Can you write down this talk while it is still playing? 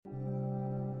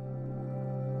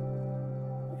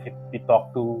if you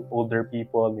talk to older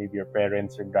people, maybe your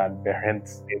parents or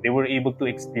grandparents, they were able to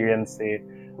experience a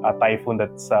typhoon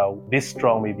that's this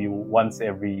strong maybe once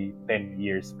every 10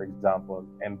 years, for example.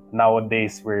 And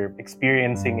nowadays, we're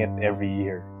experiencing it every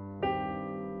year.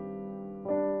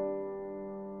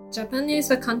 Japan is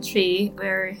a country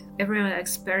where everyone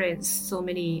experienced so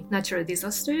many natural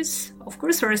disasters. Of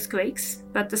course, earthquakes,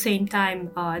 but at the same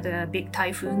time, the big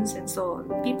typhoons and so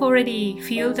on. People already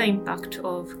feel the impact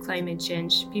of climate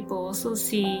change. People also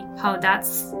see how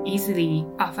that's easily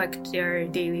affect their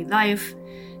daily life.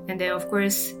 And then, of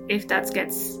course, if that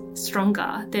gets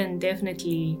stronger, then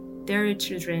definitely their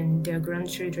children, their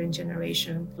grandchildren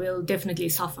generation will definitely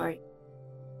suffer.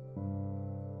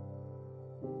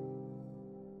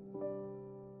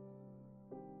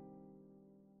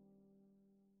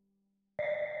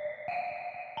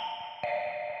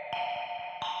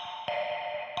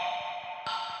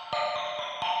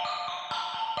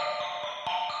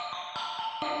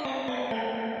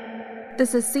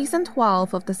 This is Season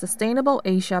 12 of the Sustainable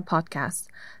Asia podcast,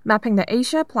 mapping the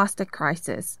Asia plastic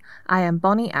crisis. I am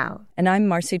Bonnie Au. And I'm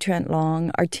Marcy Trent Long.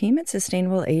 Our team at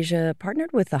Sustainable Asia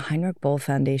partnered with the Heinrich Böll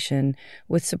Foundation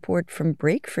with support from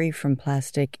Break Free from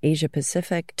Plastic Asia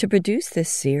Pacific to produce this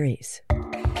series.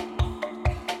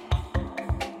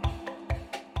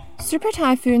 Super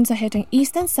typhoons are hitting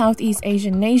East and Southeast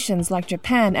Asian nations like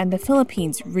Japan and the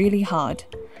Philippines really hard.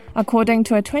 According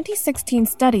to a 2016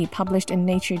 study published in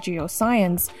Nature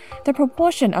Geoscience, the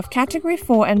proportion of Category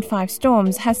 4 and 5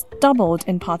 storms has doubled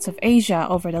in parts of Asia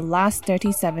over the last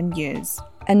 37 years.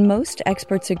 And most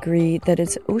experts agree that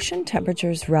as ocean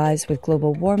temperatures rise with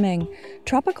global warming,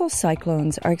 tropical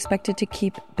cyclones are expected to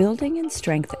keep building in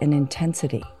strength and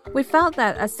intensity. We felt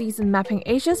that a season mapping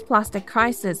Asia's plastic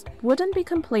crisis wouldn't be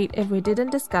complete if we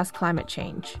didn't discuss climate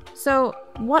change. So,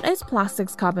 what is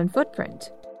plastic's carbon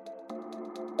footprint?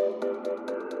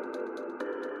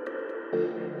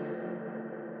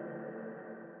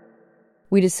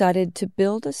 We decided to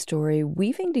build a story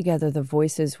weaving together the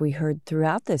voices we heard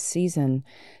throughout this season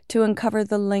to uncover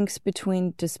the links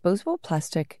between disposable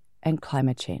plastic and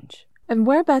climate change. And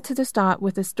where better to start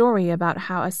with a story about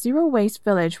how a zero-waste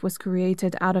village was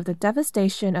created out of the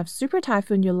devastation of Super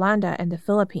Typhoon Yolanda in the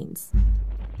Philippines.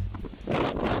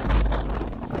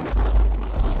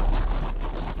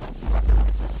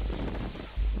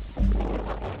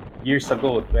 Years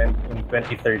ago, in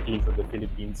 2013, so the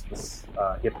Philippines was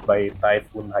hit by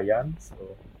Typhoon Haiyan,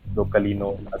 so locally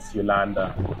known as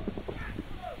Yolanda.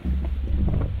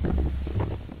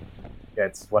 Yeah,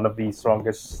 it's one of the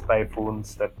strongest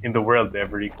typhoons that in the world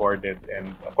ever recorded,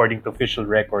 and according to official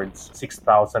records,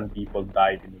 6,000 people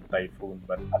died in the typhoon,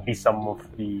 but at least some of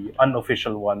the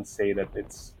unofficial ones say that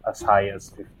it's as high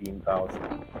as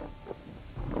 15,000.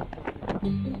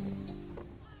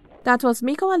 That was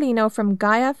Miko Alino from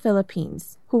Gaia,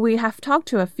 Philippines, who we have talked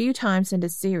to a few times in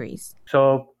this series.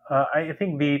 So I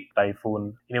think the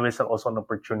typhoon, in a way, is also an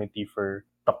opportunity for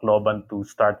Tacloban to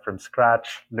start from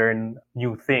scratch, learn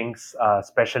new things,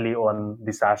 especially on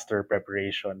disaster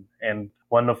preparation. And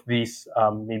one of these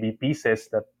maybe pieces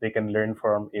that they can learn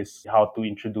from is how to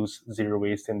introduce zero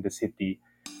waste in the city.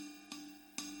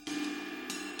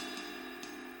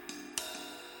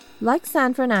 Like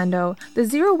San Fernando, the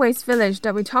zero-waste village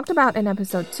that we talked about in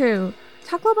episode 2,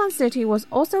 Tacloban City was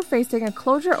also facing a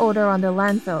closure order on their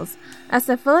landfills as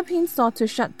the Philippines sought to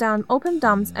shut down open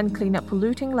dumps and clean up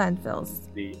polluting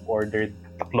landfills. They ordered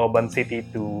Tacloban City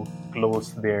to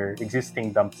close their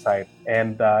existing dump site,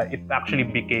 and it actually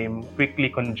became quickly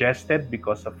congested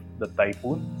because of the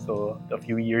typhoon. So a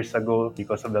few years ago,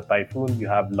 because of the typhoon, you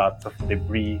have lots of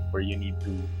debris where you need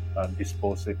to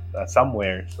dispose it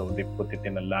somewhere, so they put it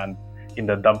in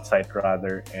the dump site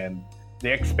rather, and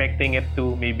they're expecting it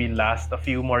to maybe last a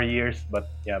few more years, but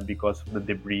yeah, because of the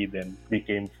debris then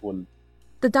became full.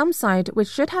 The dump site, which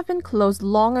should have been closed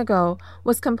long ago,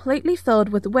 was completely filled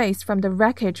with waste from the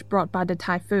wreckage brought by the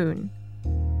typhoon.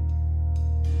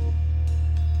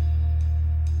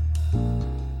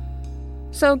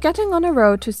 So getting on a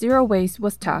road to zero waste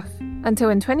was tough, until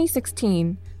in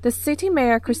 2016, the city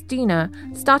mayor Cristina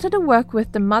started to work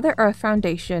with the Mother Earth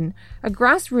Foundation, a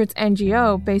grassroots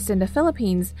NGO based in the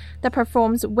Philippines that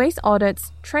performs waste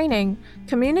audits, training,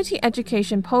 community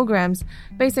education programs,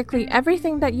 basically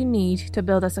everything that you need to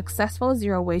build a successful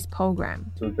zero waste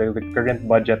program. So the current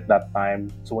budget that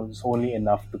time was only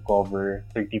enough to cover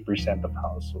 30% of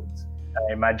households.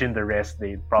 I imagine the rest,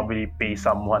 they'd probably pay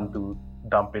someone to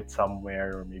dump it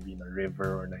somewhere, or maybe in a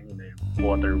river or in a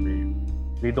waterway.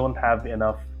 We don't have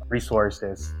enough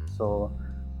resources, so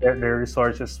their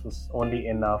resources was only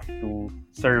enough to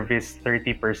service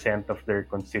 30% of their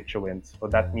constituents. So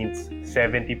that means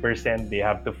 70% they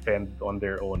have to fend on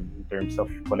their own in terms of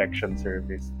collection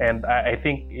service. And I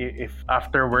think if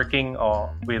after working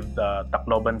with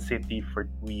Tacloban City for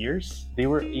 2 years, they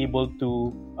were able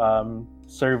to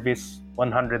service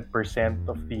 100%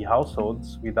 of the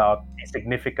households without a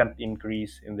significant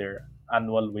increase in their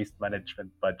annual waste management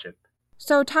budget.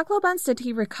 So Tacloban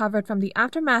City recovered from the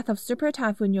aftermath of Super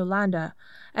Typhoon Yolanda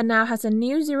and now has a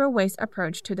new zero-waste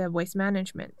approach to their waste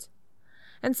management.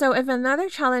 And so if another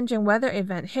challenging weather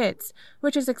event hits,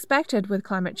 which is expected with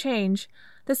climate change,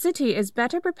 the city is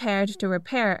better prepared to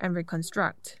repair and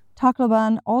reconstruct.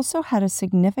 Tacloban also had a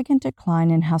significant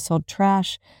decline in household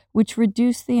trash, which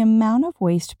reduced the amount of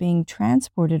waste being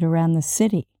transported around the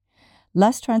city.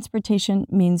 Less transportation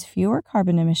means fewer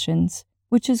carbon emissions,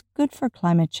 which is good for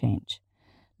climate change.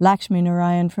 Lakshmi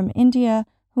Narayan from India,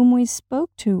 whom we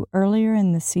spoke to earlier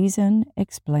in the season,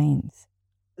 explains.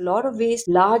 A lot of waste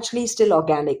largely still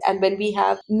organic. And when we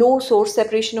have no source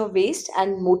separation of waste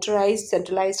and motorized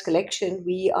centralized collection,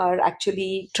 we are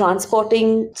actually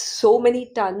transporting so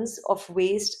many tons of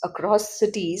waste across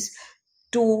cities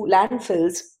to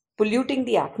landfills, polluting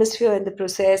the atmosphere in the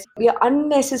process. We are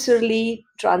unnecessarily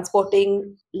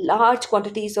transporting large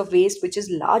quantities of waste, which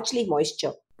is largely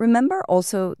moisture. Remember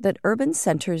also that urban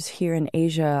centers here in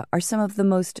Asia are some of the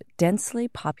most densely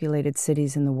populated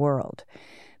cities in the world.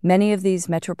 Many of these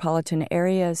metropolitan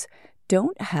areas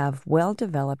don't have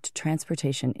well-developed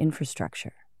transportation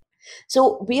infrastructure.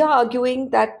 So we are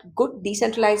arguing that good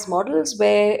decentralized models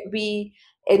where we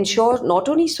ensure not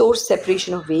only source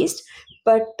separation of waste,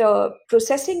 but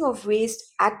processing of waste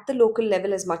at the local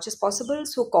level as much as possible.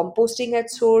 So composting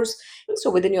at source, so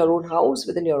within your own house,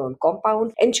 within your own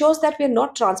compound, ensures that we're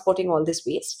not transporting all this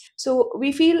waste. So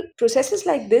we feel processes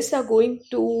like this are going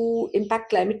to impact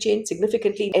climate change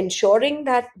significantly, ensuring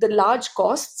that the large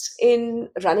costs in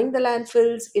running the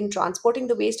landfills, in transporting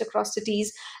the waste across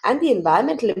cities, and the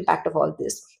environmental impact of all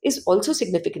this is also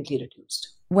significantly reduced.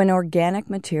 When organic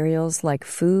materials like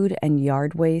food and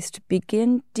yard waste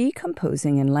begin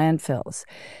decomposing in landfills,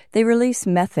 they release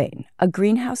methane, a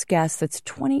greenhouse gas that's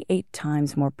 28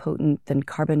 times more potent than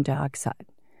carbon dioxide.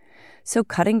 So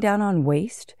cutting down on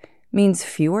waste means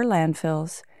fewer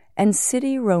landfills and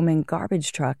city-roaming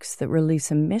garbage trucks that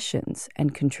release emissions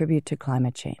and contribute to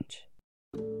climate change.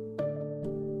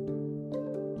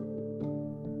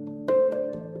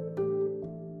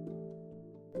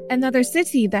 Another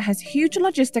city that has huge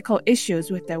logistical issues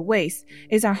with their waste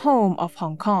is our home of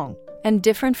Hong Kong. And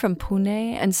different from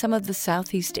Pune and some of the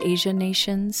Southeast Asian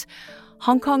nations,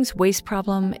 Hong Kong's waste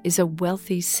problem is a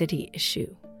wealthy city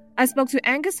issue. I spoke to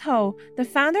Angus Ho, the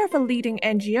founder of a leading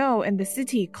NGO in the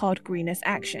city called Greenest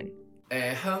Action.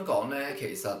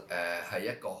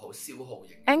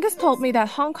 Angus told me that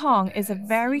Hong Kong is a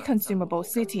very consumable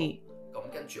city.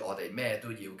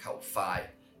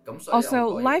 Also,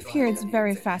 life here is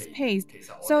very fast-paced,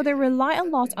 so they rely a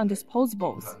lot on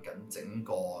disposables.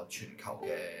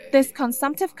 This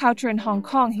consumptive culture in Hong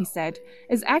Kong, he said,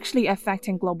 is actually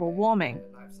affecting global warming.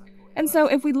 And so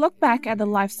if we look back at the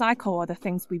life cycle of the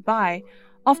things we buy,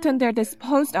 often they're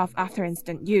disposed of after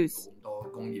instant use.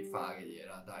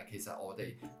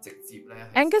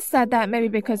 Angus said that maybe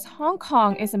because Hong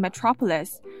Kong is a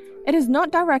metropolis, it is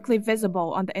not directly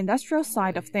visible on the industrial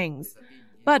side of things.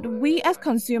 But we as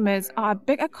consumers are a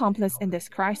big accomplice in this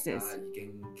crisis.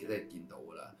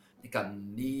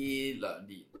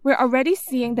 We're already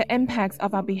seeing the impacts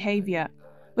of our behavior,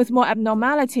 with more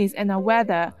abnormalities in our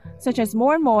weather, such as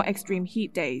more and more extreme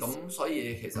heat days.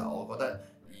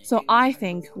 So I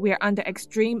think we are under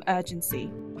extreme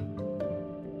urgency.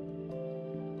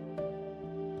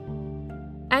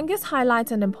 Angus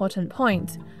highlights an important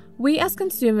point. We as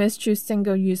consumers choose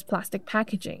single-use plastic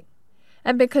packaging.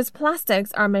 And because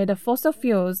plastics are made of fossil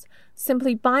fuels,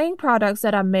 simply buying products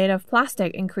that are made of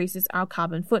plastic increases our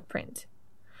carbon footprint.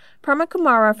 Parma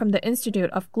Kumara from the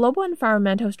Institute of Global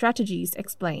Environmental Strategies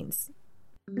explains.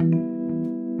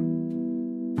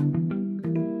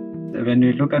 When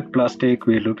we look at plastic,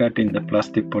 we look at in the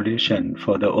plastic pollution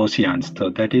for the oceans.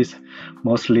 So that is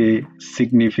mostly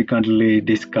significantly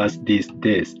discussed these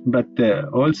days. But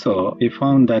also we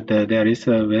found that there is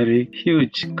a very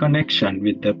huge connection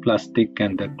with the plastic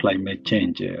and the climate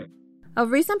change. A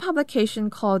recent publication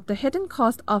called The Hidden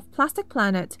Cost of Plastic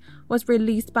Planet was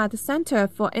released by the Center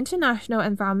for International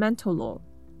Environmental Law.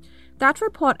 That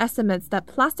report estimates that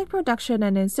plastic production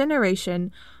and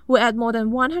incineration will add more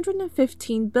than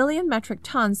 115 billion metric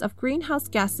tons of greenhouse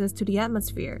gases to the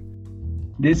atmosphere.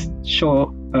 This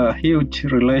shows a huge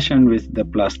relation with the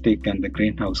plastic and the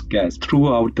greenhouse gas.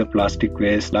 Throughout the plastic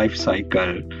waste life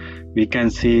cycle, we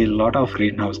can see a lot of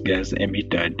greenhouse gas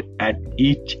emitted at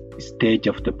each stage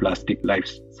of the plastic life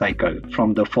cycle,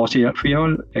 from the fossil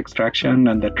fuel extraction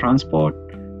and the transport,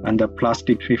 and the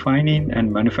plastic refining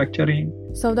and manufacturing.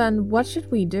 So then what should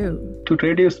we do? To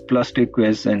reduce plastic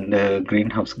waste and the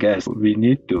greenhouse gas, we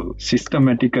need to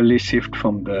systematically shift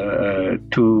from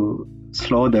to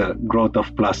slow the growth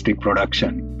of plastic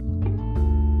production.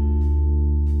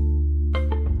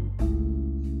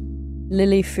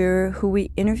 Lilly Führer, who we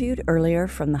interviewed earlier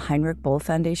from the Heinrich Böll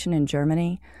Foundation in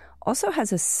Germany, also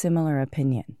has a similar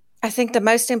opinion. I think the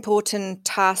most important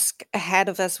task ahead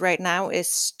of us right now is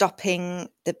stopping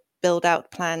the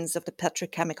build-out plans of the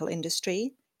petrochemical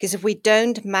industry. Because if we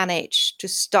don't manage to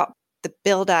stop the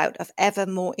build-out of ever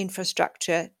more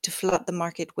infrastructure to flood the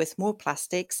market with more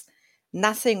plastics,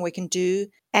 nothing we can do,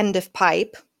 end of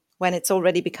pipe, when it's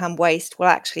already become waste, will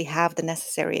actually have the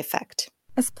necessary effect.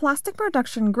 As plastic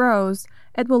production grows,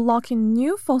 it will lock in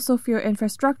new fossil fuel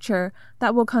infrastructure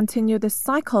that will continue the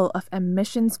cycle of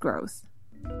emissions growth.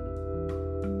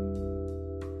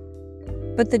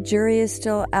 But the jury is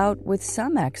still out with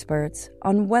some experts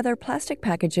on whether plastic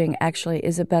packaging actually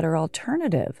is a better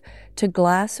alternative to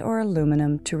glass or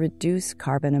aluminum to reduce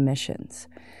carbon emissions.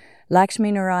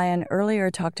 Lakshmi Narayan earlier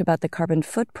talked about the carbon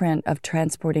footprint of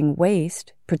transporting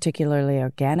waste, particularly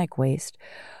organic waste,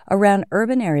 around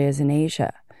urban areas in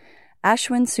Asia.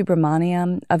 Ashwin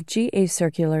Subramaniam of GA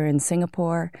Circular in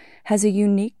Singapore has a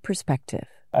unique perspective.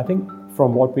 I think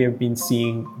from what we have been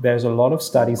seeing, there's a lot of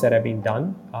studies that have been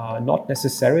done, not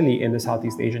necessarily in the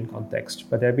Southeast Asian context,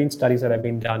 but there have been studies that have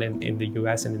been done in the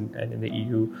US and in the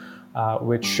EU,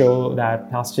 which show that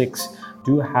plastics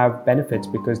do have benefits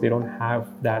because they don't have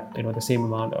that, the same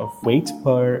amount of weight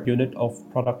per unit of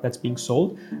product that's being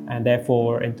sold. And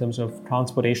therefore, in terms of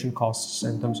transportation costs,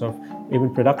 in terms of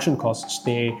even production costs,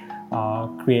 they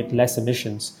create less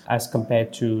emissions as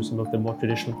compared to some of the more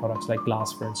traditional products like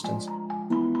glass, for instance.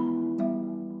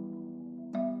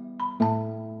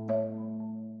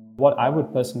 What I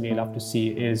would personally love to see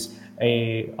is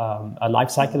a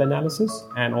life cycle analysis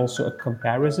and also a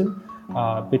comparison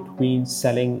between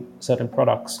selling certain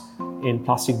products in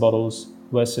plastic bottles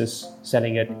versus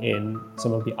selling it in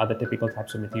some of the other typical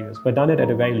types of materials, but done it at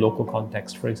a very local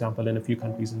context. For example, in a few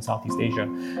countries in Southeast Asia,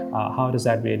 how does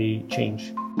that really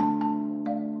change?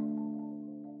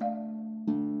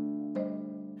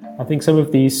 I think some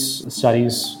of these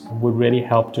studies would really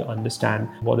help to understand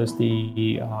what is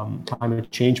the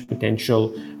climate change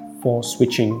potential for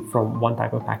switching from one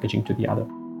type of packaging to the other.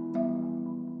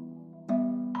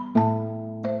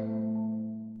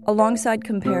 Alongside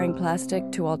comparing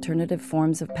plastic to alternative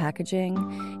forms of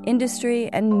packaging, industry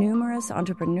and numerous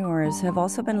entrepreneurs have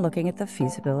also been looking at the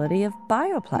feasibility of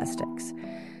bioplastics.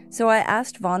 So I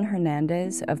asked Vaughn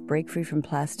Hernandez of Break Free from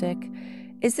Plastic,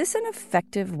 is this an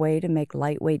effective way to make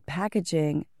lightweight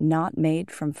packaging not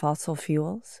made from fossil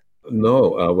fuels?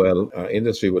 No. Our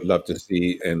industry would love to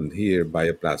see and hear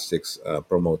bioplastics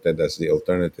promoted as the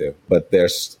alternative. But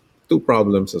there's two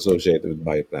problems associated with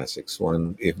bioplastics.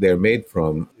 One, if they're made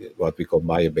from what we call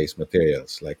bio-based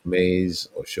materials like maize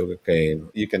or sugarcane,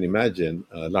 you can imagine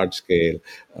large-scale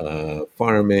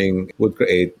farming would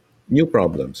create new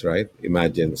problems, right?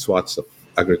 Imagine swaths of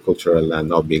agricultural land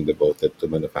now being devoted to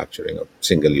manufacturing of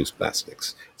single-use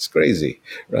plastics. It's crazy,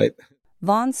 right?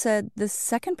 Vaughn said the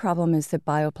second problem is that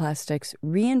bioplastics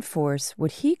reinforce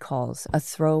what he calls a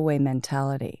throwaway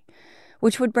mentality,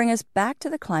 which would bring us back to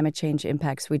the climate change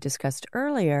impacts we discussed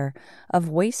earlier of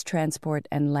waste transport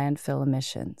and landfill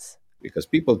emissions. Because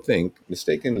people think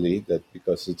mistakenly that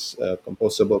because it's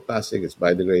compostable plastic, it's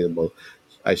biodegradable,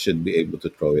 I should be able to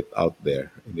throw it out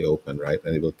there in the open, right?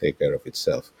 And it will take care of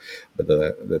itself. But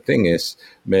the thing is,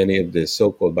 many of the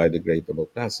so-called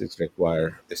biodegradable plastics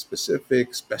require a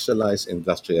specific, specialized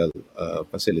industrial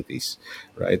facilities,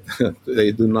 right?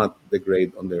 They do not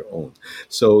degrade on their own.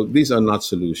 So these are not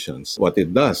solutions. What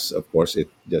it does, of course, it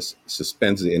just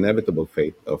suspends the inevitable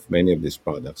fate of many of these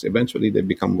products. Eventually, they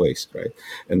become waste, right?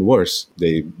 And worse,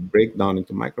 they break down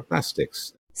into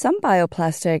microplastics. Some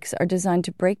bioplastics are designed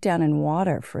to break down in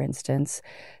water, for instance,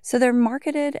 so they're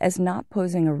marketed as not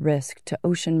posing a risk to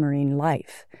ocean marine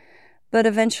life. But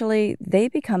eventually, they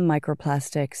become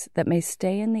microplastics that may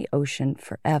stay in the ocean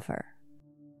forever.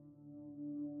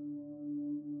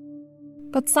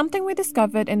 But something we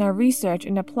discovered in our research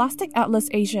in the Plastic Atlas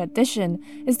Asia edition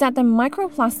is that the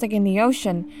microplastic in the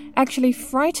ocean actually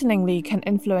frighteningly can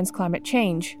influence climate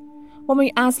change. When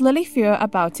we asked Lilly Führer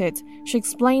about it, she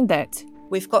explained that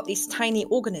We've got these tiny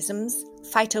organisms,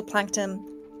 phytoplankton,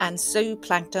 and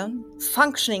zooplankton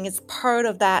functioning as part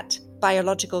of that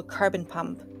biological carbon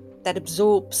pump that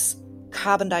absorbs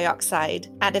carbon dioxide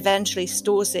and eventually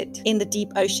stores it in the deep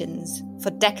oceans for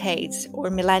decades or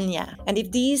millennia. And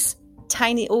if these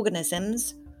tiny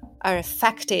organisms are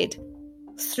affected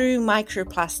through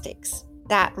microplastics,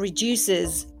 that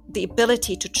reduces the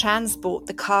ability to transport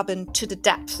the carbon to the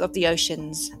depths of the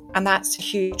oceans. And that's a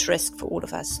huge risk for all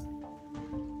of us.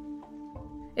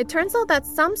 It turns out that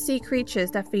some sea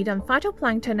creatures that feed on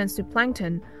phytoplankton and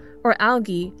zooplankton, or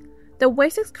algae, the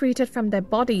waste excreted from their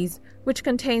bodies, which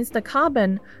contains the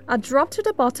carbon, are dropped to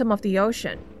the bottom of the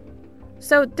ocean.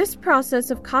 So this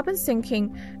process of carbon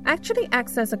sinking actually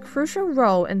acts as a crucial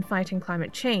role in fighting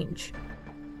climate change.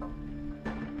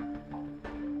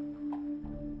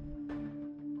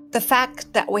 The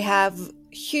fact that we have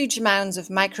huge amounts of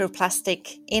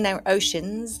microplastic in our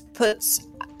oceans puts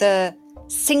the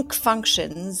sink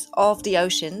functions of the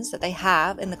oceans that they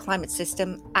have in the climate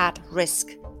system at risk.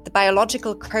 The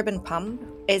biological carbon pump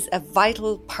is a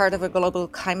vital part of a global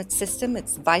climate system.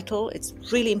 It's vital. It's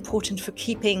really important for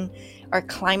keeping our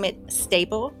climate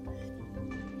stable.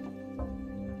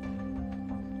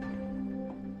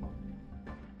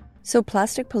 So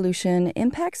plastic pollution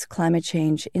impacts climate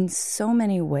change in so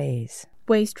many ways.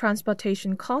 Waste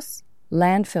transportation costs,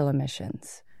 landfill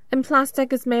emissions. And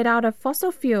plastic is made out of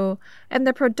fossil fuel, and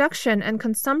the production and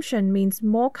consumption means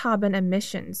more carbon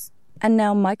emissions. And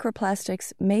now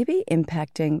microplastics may be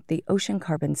impacting the ocean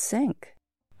carbon sink.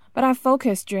 But our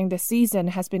focus during this season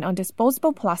has been on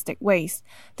disposable plastic waste,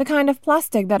 the kind of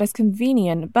plastic that is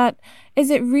convenient, but is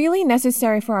it really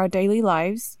necessary for our daily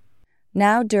lives?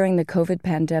 Now, during the COVID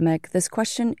pandemic, this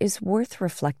question is worth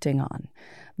reflecting on.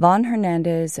 Vaughan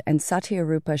Hernandez and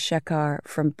Satyarupa Shekhar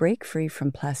from Break Free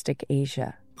from Plastic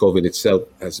Asia. COVID itself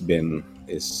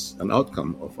is an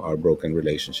outcome of our broken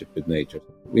relationship with nature.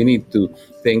 We need to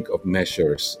think of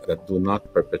measures that do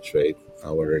not perpetuate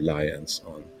our reliance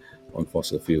on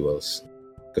fossil fuels.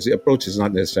 Because the approach is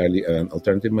not necessarily an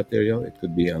alternative material. It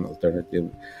could be an alternative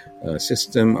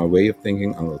system, a way of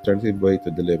thinking, an alternative way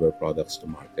to deliver products to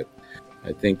market.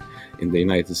 I think in the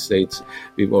United States,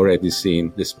 we've already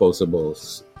seen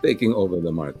disposables taking over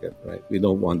the market, right? We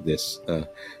don't want this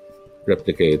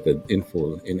replicated in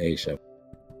full in Asia.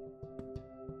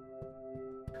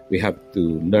 We have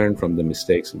to learn from the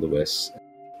mistakes of the West,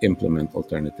 implement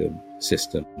alternative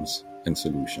systems and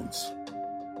solutions.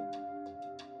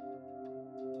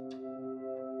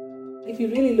 If you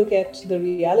really look at the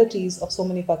realities of so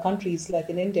many of our countries, like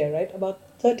in India, right, about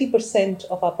 30%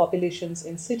 of our populations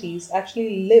in cities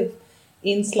actually live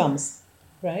in slums,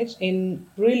 right, in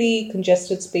really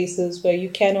congested spaces where you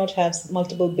cannot have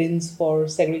multiple bins for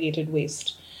segregated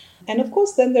waste. And of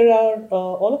course, then there are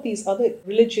all of these other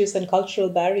religious and cultural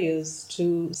barriers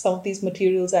to some of these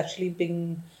materials actually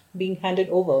being handed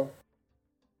over.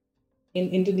 In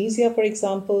Indonesia, for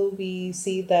example, we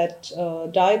see that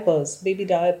baby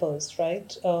diapers,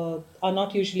 right, are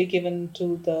not usually given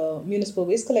to the municipal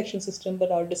waste collection system,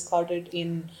 but are discarded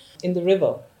in the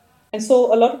river. And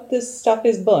so a lot of this stuff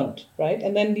is burnt, right?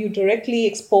 And then you directly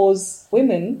expose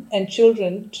women and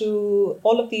children to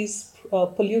all of these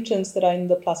pollutants that are in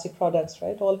the plastic products,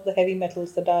 right? All of the heavy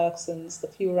metals, the dioxins, the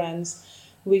furans,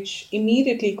 which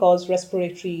immediately cause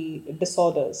respiratory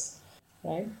disorders.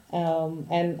 Right,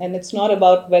 and it's not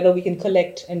about whether we can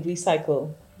collect and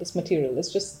recycle this material.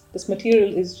 It's just this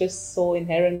material is just so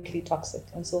inherently toxic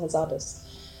and so hazardous.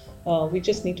 We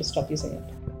just need to stop using it.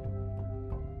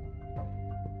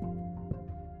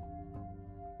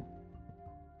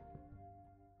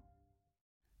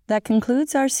 That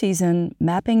concludes our season,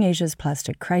 Mapping Asia's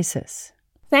Plastic Crisis.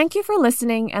 Thank you for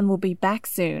listening, and we'll be back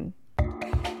soon.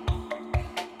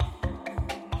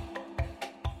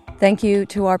 Thank you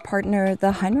to our partner,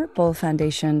 the Heinrich Böll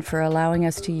Foundation, for allowing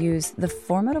us to use the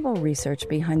formidable research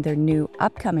behind their new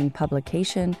upcoming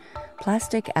publication,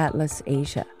 Plastic Atlas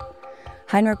Asia.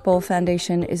 Heinrich Böll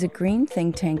Foundation is a green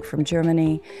think tank from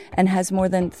Germany and has more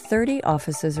than 30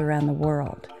 offices around the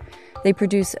world. They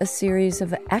produce a series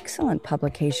of excellent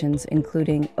publications,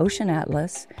 including Ocean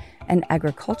Atlas and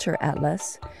Agriculture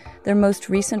Atlas. Their most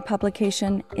recent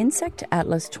publication, Insect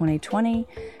Atlas 2020,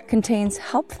 contains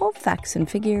helpful facts and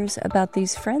figures about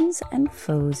these friends and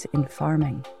foes in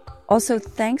farming. Also,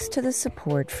 thanks to the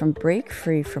support from Break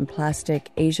Free from Plastic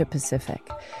Asia Pacific.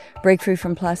 Break Free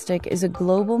from Plastic is a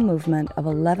global movement of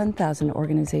 11,000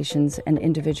 organizations and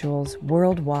individuals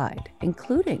worldwide,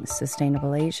 including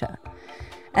Sustainable Asia.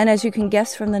 And as you can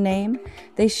guess from the name,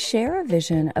 they share a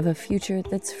vision of a future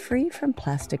that's free from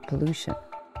plastic pollution.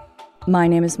 My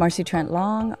name is Marcy Trent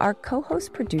Long. Our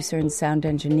co-host, producer, and sound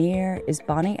engineer is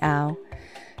Bonnie Au.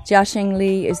 Jiaxing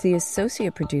Li is the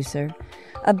associate producer.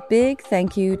 A big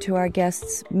thank you to our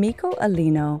guests Miko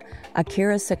Alino,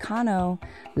 Akira Sakano,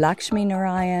 Lakshmi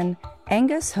Narayan,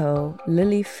 Angus Ho,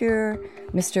 Lily Fuhr,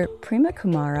 Mr. Prima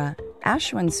Kumara,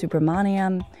 Ashwin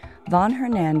Subramaniam, Von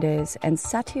Hernandez, and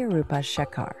Satyarupa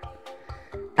Shekhar.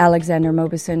 Alexander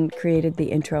Mobison created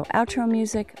the intro-outro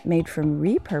music made from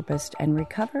repurposed and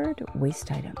recovered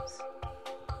waste items.